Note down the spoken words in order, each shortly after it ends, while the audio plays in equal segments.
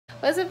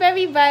What's up,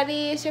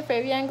 everybody? It's your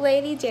favorite young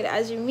lady, Jada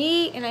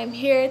Ajumi, and I'm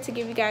here to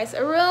give you guys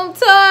a room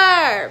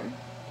tour.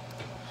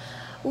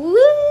 Woo!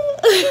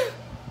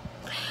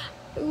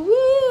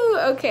 Woo!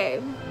 Okay.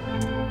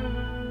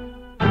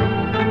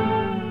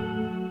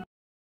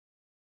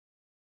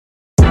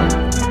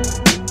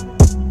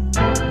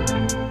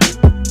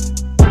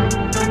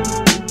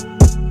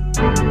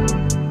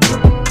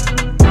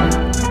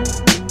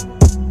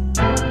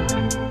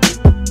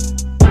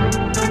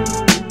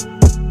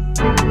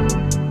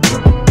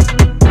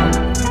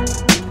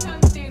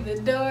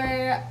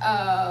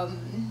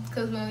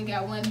 Because we only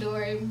got one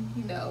door,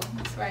 you know,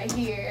 it's right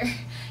here.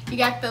 You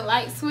got the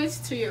light switch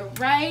to your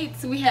right.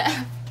 We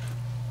have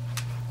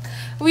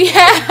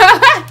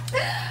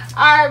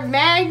our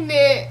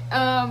magnet,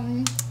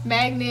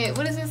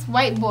 what is this?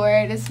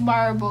 Whiteboard. It's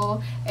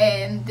marble.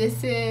 And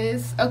this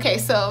is, okay,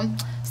 so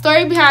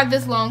story behind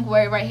this long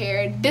word right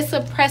here,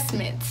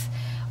 disappressment.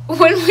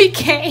 When we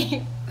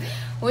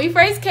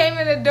first came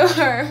in the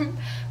dorm,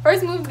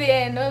 first moved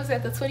in, it was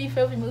at the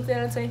 25th, we moved in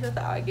on the 25th of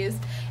August.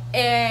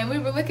 And we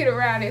were looking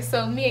around it,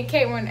 so me and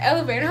Kate were in the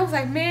elevator, and I was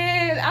like,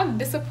 man, I'm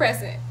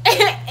disappressant.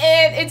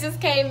 And it just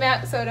came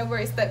out, so that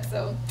word stuck.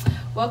 So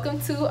welcome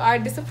to our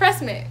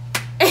disappressment.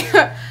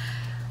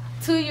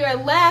 To your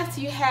left,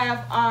 you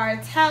have our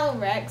towel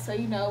rack. So,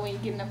 you know, when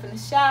you're getting up in the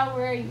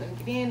shower, you're going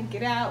to get in,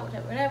 get out,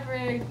 whatever.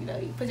 You know,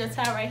 you put your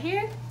towel right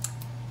here,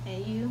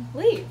 and you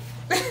leave.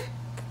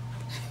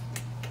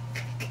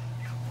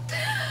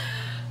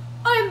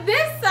 On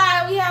this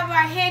side, we have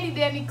our handy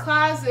dandy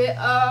closet.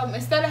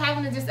 Instead of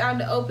having it just out in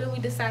the open, we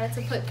decided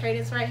to put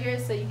curtains right here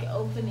so you can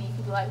open it. You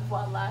can be like,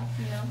 voila,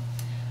 you know.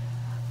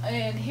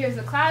 And here's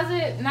the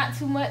closet. Not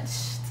too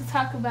much to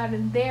talk about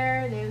in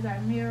there. There's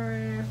our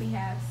mirror. We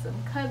have some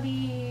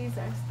cubbies,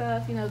 our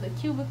stuff. You know, the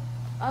cubicle.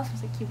 I was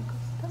supposed to say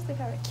cubicles. That's the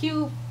kind of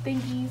cube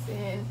thingies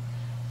and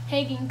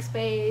hanging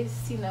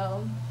space. You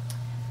know.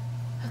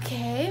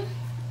 Okay.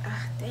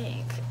 Ah,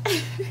 dang.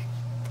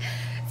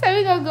 So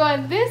we're gonna go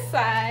on this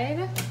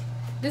side.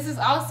 This is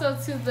also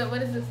to the,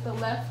 what is this, the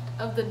left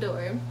of the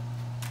door.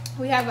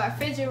 We have our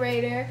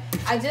refrigerator.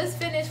 I just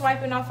finished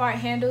wiping off our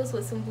handles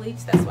with some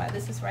bleach. That's why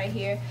this is right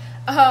here.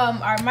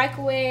 Our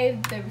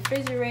microwave, the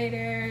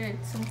refrigerator,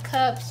 some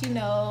cups, you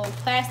know,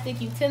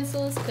 plastic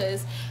utensils,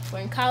 because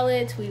we're in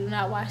college, we do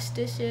not wash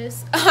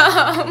dishes.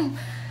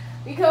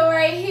 We go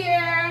right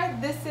here.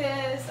 This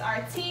is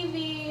our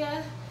TV.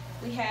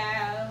 We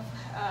have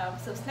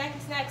some snacky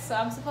snacks. So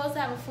I'm supposed to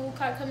have a food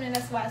cart coming in.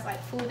 That's why it's like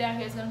food down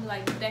here. It's gonna be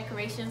like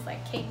decorations,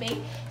 like cake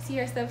bake. See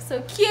her stuff,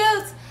 so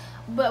cute.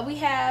 But we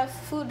have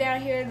food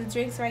down here, the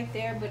drinks right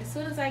there. But as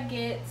soon as I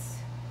get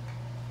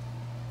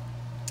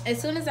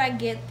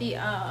the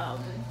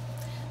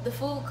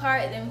food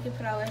cart, then we can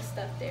put all our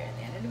stuff there, and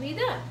then it'll be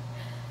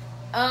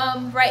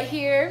done. Right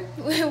here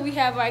we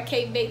have our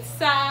cake bake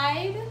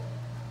side.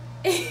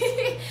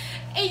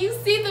 And you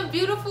see the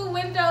beautiful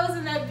windows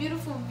and that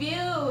beautiful view,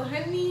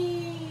 honey.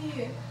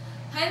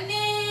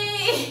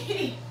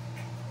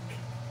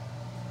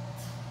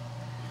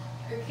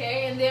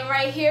 Okay, and then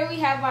right here we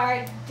have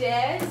our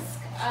desk.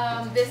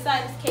 This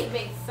side is cake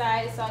bake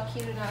side. It's all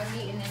cute and all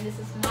neat. And then this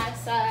is my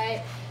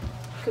side.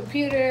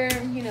 Computer,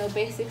 you know,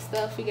 basic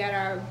stuff. We got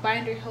our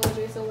binder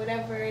holders or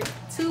whatever.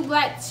 2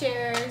 black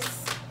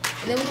chairs.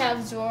 And then we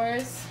have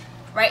drawers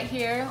right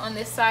here on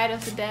this side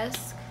of the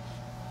desk.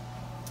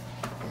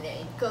 And then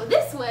you go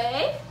this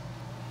way.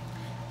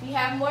 You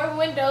have more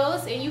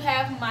windows, and you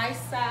have my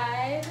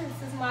side.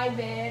 This is my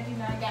bed. You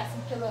know, I got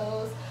some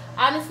pillows.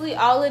 Honestly,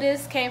 all of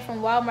this came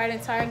from Walmart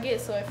and Target.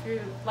 So if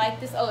you like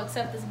this, oh,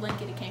 except this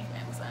blanket, it came from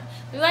Amazon.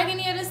 If you like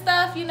any of this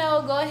stuff, you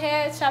know, go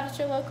ahead, shop at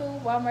your local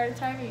Walmart or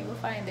Target. You will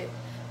find it.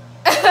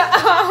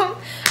 I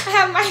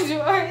have my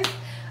drawers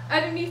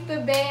underneath the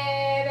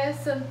bed.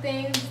 Some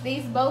things.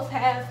 These both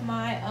have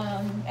my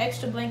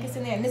extra blankets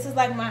in there, and this is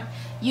like my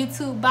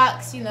YouTube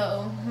box. You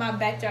know, my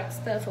backdrop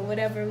stuff or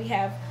whatever. We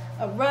have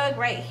a rug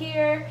right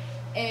here,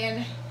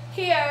 and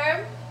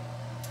here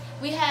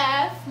we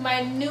have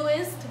my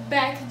newest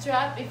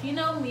backdrop. If you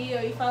know me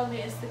or you follow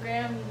me on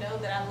Instagram, you know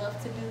that I love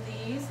to do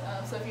these.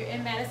 So if you're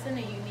in Madison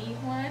and you need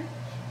one,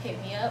 hit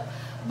me up.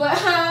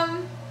 But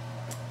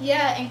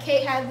yeah, and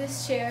Kate had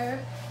this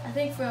chair, I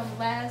think from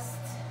last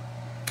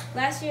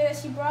year that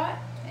she brought,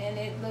 and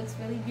it looks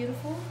really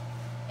beautiful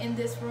in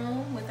this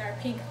room with our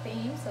pink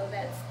theme. So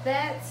that's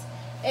that.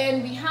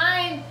 And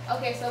behind,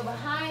 okay, so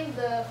behind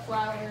the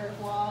flower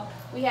wall,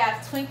 we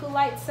have twinkle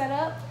lights set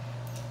up.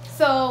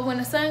 So when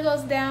the sun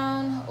goes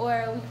down,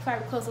 or we can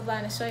probably close the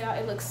blind and show y'all,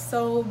 it looks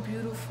so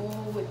beautiful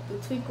with the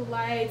twinkle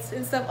lights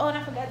and stuff. Oh, and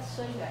I forgot to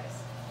show you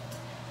guys.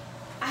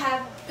 I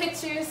have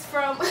pictures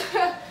from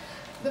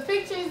the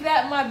pictures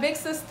that my big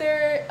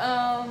sister,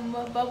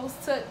 Bubbles,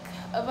 took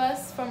of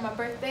us for my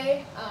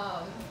birthday.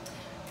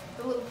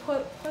 The little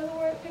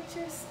Polaroid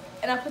pictures.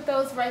 And I put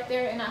those right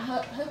there, and I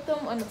hooked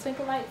them on the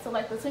twinkle lights. So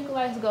like the twinkle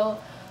lights go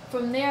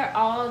from there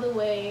all the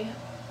way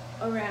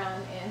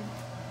around, and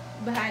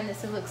behind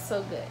this it looks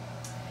so good.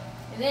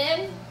 And then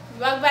you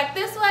walk back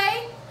this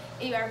way,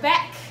 and you are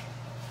back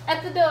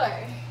at the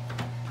door.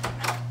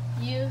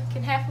 You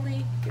can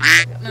happily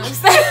No, I'm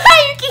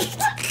saying you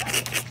keep.